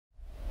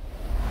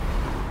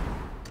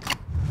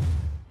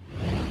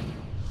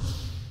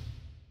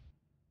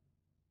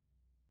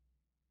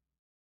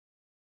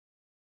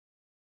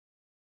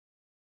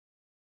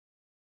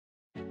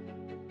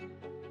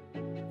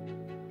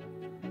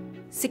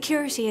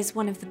Security is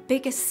one of the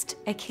biggest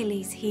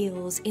Achilles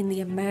heels in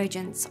the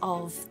emergence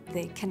of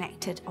the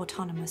connected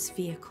autonomous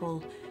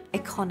vehicle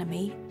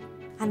economy.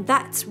 And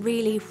that's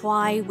really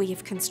why we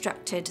have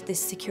constructed this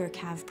Secure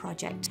CAV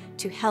project,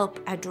 to help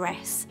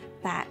address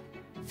that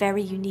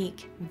very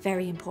unique,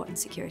 very important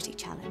security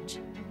challenge.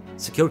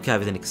 Secure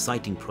CAV is an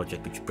exciting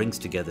project which brings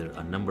together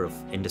a number of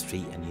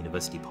industry and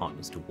university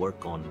partners to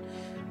work on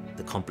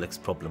the complex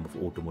problem of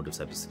automotive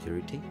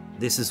cybersecurity.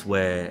 This is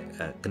where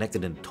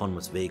connected and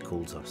autonomous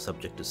vehicles are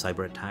subject to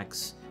cyber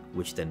attacks,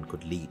 which then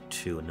could lead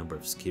to a number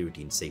of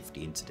security and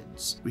safety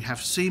incidents. We have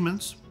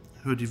Siemens,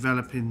 who are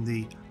developing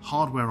the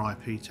hardware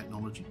IP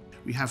technology.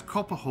 We have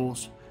Copper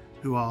Horse,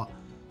 who are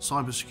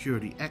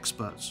cybersecurity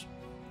experts.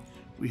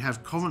 We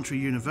have Coventry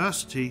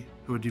University,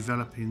 who are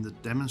developing the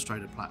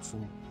demonstrator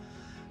platform,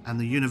 and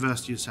the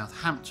University of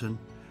Southampton,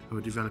 who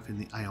are developing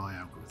the AI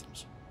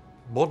algorithms.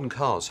 Modern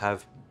cars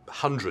have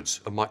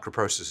hundreds of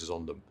microprocessors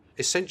on them,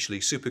 essentially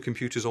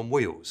supercomputers on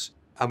wheels.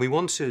 And we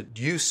want to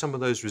use some of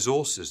those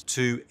resources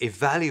to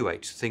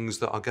evaluate things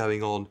that are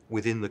going on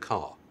within the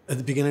car. At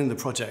the beginning of the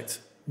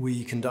project,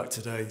 we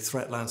conducted a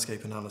threat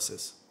landscape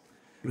analysis,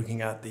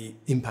 looking at the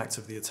impact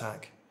of the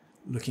attack,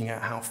 looking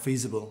at how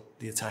feasible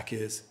the attack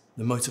is,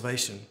 the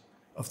motivation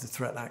of the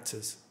threat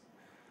actors,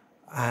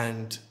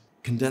 and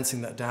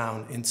condensing that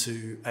down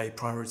into a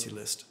priority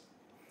list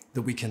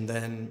that we can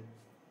then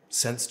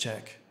sense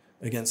check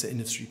against an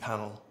industry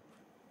panel.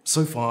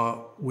 So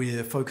far,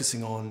 we're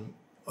focusing on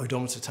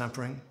odometer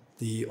tampering,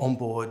 the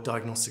onboard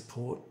diagnostic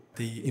port,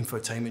 the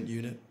infotainment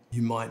unit.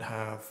 You might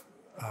have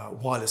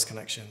wireless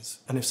connections,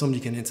 and if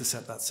somebody can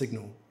intercept that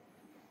signal,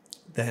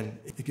 then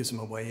it gives them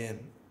a way in.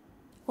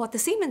 What the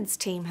Siemens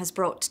team has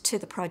brought to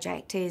the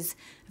project is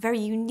a very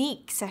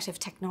unique set of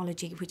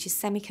technology, which is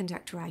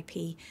semiconductor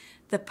IP,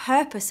 the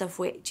purpose of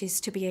which is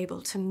to be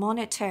able to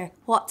monitor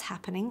what's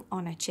happening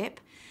on a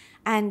chip,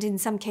 and in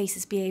some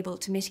cases be able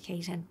to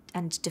mitigate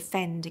and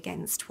defend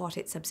against what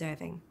it's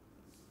observing.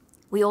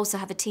 We also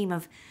have a team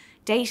of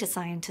data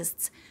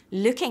scientists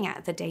looking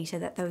at the data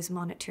that those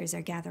monitors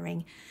are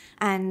gathering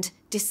and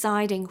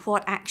deciding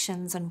what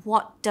actions and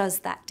what does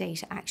that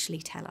data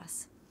actually tell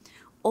us.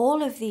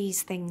 All of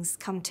these things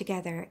come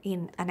together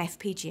in an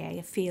FPGA,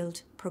 a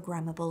field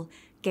programmable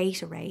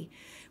gate array,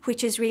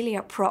 which is really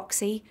a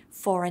proxy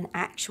for an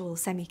actual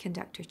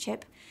semiconductor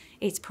chip.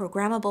 It's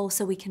programmable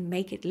so we can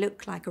make it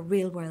look like a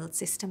real-world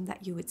system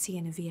that you would see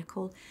in a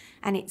vehicle.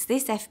 And it's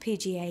this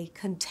FPGA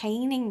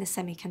containing the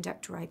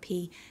semiconductor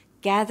IP,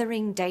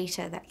 gathering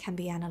data that can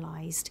be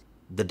analyzed.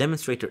 The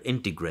demonstrator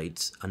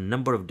integrates a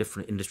number of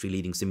different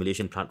industry-leading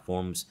simulation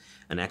platforms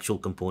and actual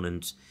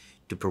components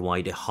to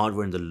provide a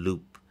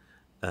hardware-in-the-loop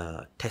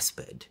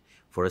testbed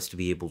for us to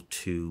be able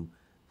to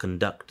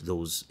conduct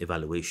those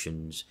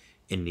evaluations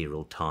in near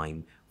real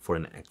time for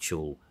an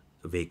actual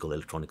vehicle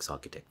electronics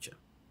architecture.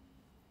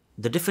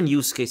 The different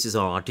use cases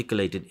are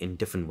articulated in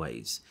different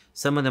ways.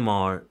 Some of them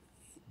are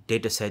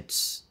data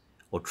sets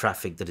or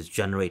traffic that is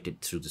generated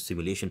through the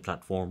simulation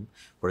platform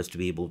for us to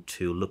be able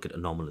to look at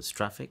anomalous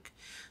traffic.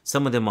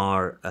 Some of them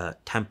are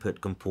tampered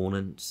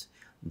components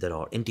that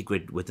are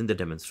integrated within the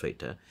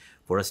demonstrator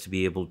for us to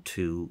be able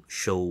to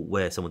show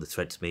where some of the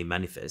threats may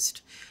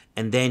manifest.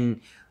 And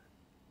then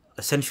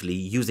essentially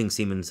using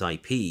Siemens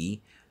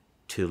IP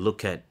to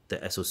look at the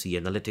SOC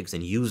analytics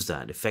and use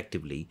that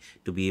effectively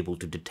to be able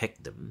to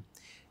detect them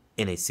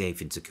in a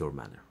safe and secure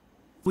manner.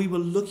 We were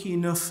lucky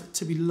enough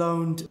to be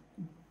loaned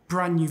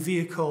brand new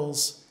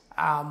vehicles,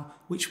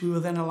 which we were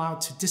then allowed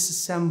to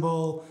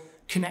disassemble,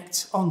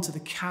 connect onto the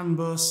CAN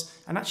bus,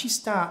 and actually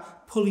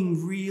start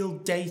pulling real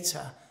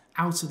data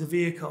out of the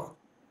vehicle.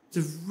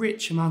 The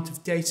rich amount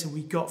of data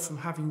we got from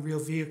having real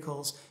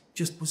vehicles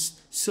just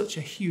was such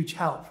a huge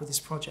help with this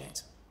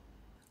project.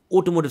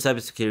 Automotive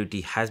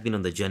cybersecurity has been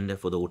on the agenda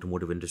for the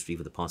automotive industry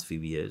for the past few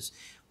years,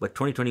 but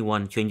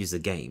 2021 changes the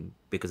game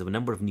because of a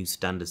number of new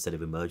standards that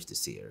have emerged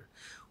this year,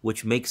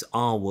 which makes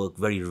our work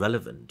very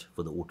relevant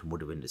for the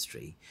automotive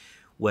industry,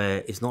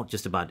 where it's not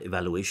just about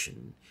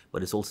evaluation,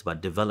 but it's also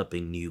about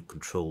developing new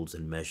controls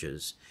and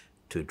measures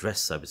to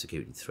address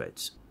cybersecurity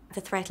threats. The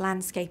threat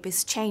landscape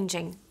is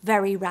changing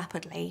very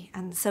rapidly,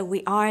 and so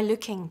we are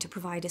looking to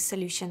provide a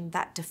solution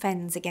that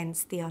defends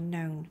against the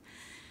unknown.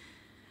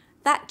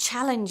 That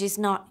challenge is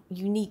not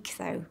unique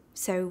though,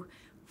 so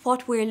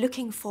what we're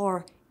looking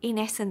for in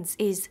essence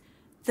is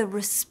the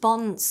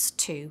response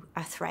to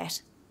a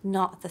threat,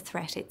 not the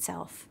threat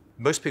itself.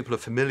 Most people are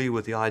familiar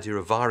with the idea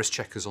of virus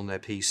checkers on their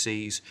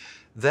PCs.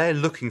 They're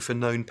looking for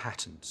known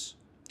patterns.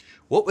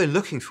 What we're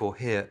looking for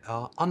here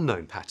are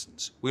unknown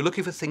patterns. We're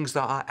looking for things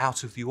that are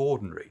out of the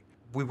ordinary.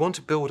 We want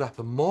to build up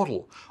a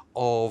model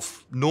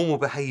of normal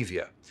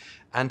behavior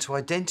and to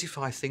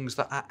identify things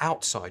that are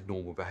outside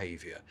normal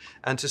behavior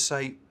and to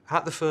say,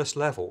 at the first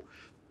level,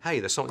 hey,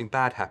 there's something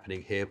bad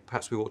happening here,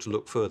 perhaps we ought to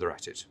look further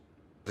at it.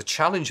 The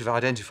challenge of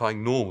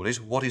identifying normal is,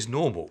 what is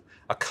normal?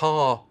 A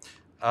car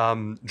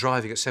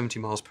driving at 70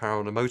 miles per hour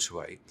on a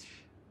motorway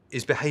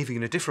is behaving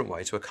in a different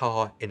way to a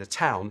car in a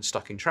town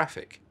stuck in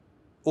traffic.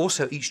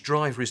 Also, each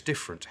driver is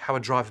different. How a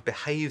driver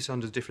behaves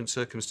under different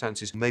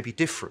circumstances may be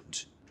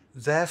different.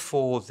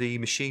 Therefore, the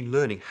machine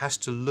learning has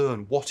to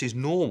learn what is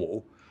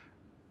normal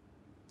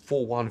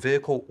for one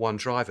vehicle, one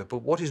driver, but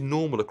what is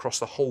normal across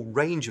the whole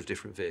range of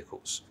different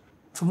vehicles.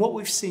 From what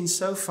we've seen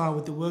so far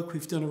with the work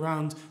we've done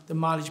around the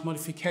mileage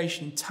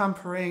modification and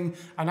tampering,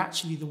 and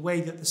actually the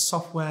way that the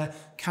software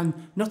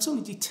can not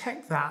only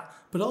detect that,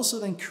 but also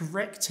then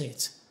correct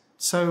it.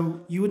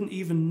 So you wouldn't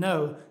even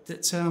know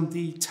that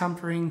the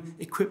tampering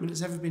equipment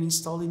has ever been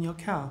installed in your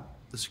car.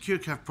 The Secure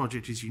CAV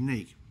project is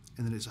unique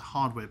in that it's a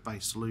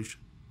hardware-based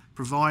solution,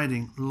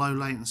 providing low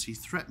latency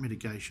threat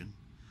mitigation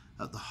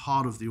at the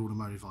heart of the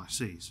automotive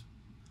ICs.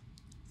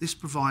 This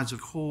provides a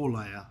core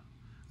layer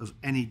of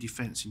any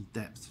defense in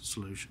depth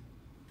solution.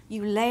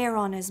 You layer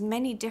on as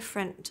many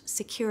different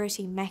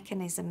security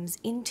mechanisms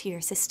into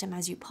your system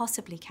as you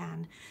possibly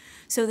can,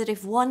 so that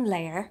if one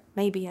layer,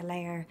 maybe a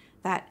layer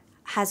that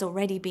has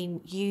already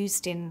been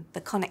used in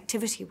the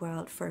connectivity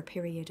world for a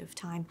period of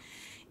time,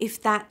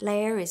 if that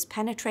layer is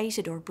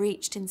penetrated or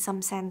breached in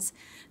some sense,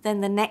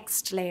 then the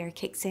next layer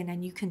kicks in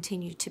and you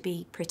continue to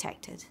be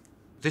protected.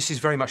 This is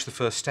very much the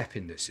first step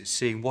in this, is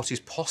seeing what is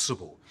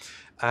possible.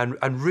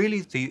 And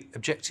really the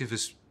objective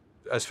is,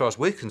 as far as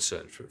we're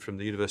concerned, from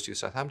the University of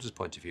Southampton's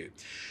point of view,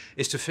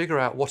 is to figure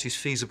out what is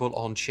feasible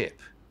on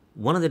chip.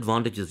 One of the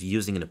advantages of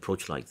using an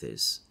approach like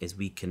this is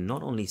we can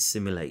not only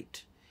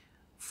simulate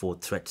for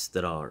threats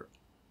that are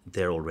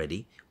there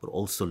already, but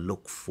also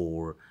look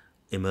for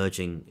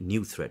emerging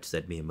new threats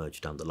that may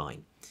emerge down the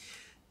line.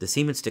 The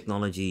Siemens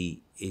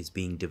technology is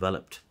being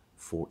developed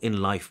for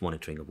in-life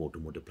monitoring of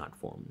automotive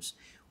platforms,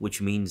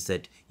 which means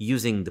that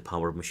using the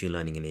power of machine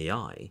learning and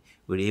AI,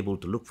 we're able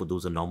to look for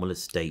those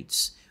anomalous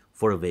states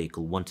for a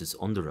vehicle once it's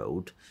on the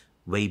road,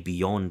 way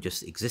beyond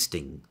just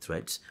existing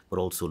threats, but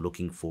also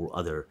looking for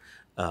other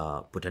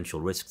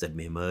potential risks that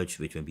may emerge,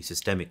 which may be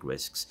systemic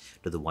risks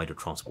to the wider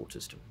transport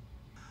system.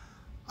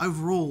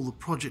 Overall, the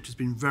project has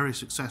been very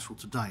successful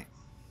to date.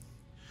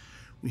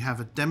 We have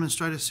a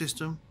demonstrator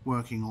system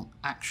working on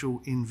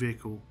actual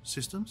in-vehicle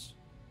systems.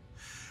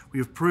 We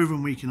have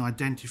proven we can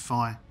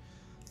identify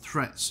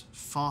threats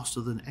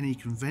faster than any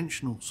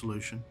conventional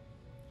solution,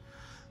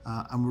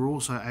 and we're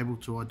also able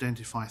to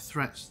identify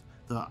threats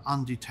that are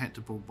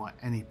undetectable by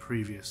any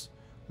previous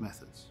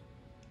methods.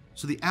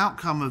 So the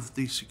outcome of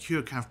the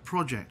Secure CAV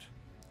project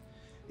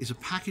is a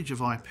package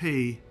of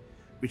IP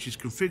which is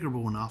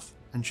configurable enough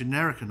and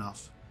generic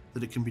enough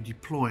that it can be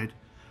deployed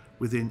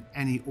within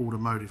any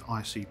automotive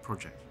IC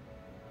project.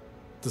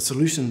 The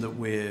solution that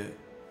we're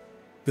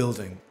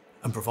building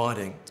and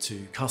providing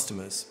to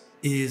customers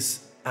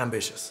is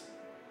ambitious.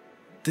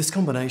 This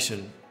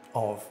combination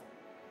of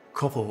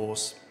Copper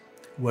Horse,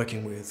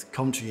 working with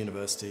Coventry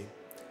University,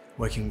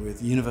 working with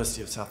the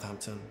University of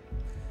Southampton,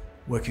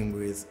 working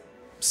with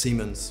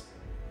Siemens,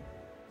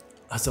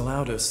 has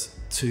allowed us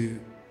to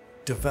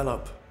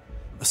develop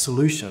a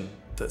solution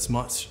that's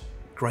much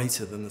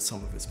greater than the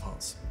sum of its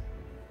parts.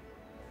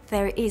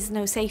 There is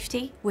no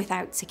safety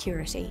without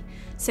security.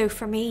 So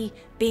for me,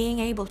 being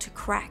able to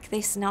crack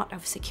this nut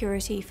of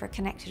security for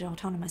connected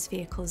autonomous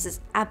vehicles is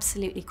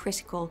absolutely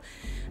critical,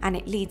 and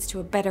it leads to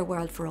a better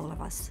world for all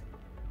of us.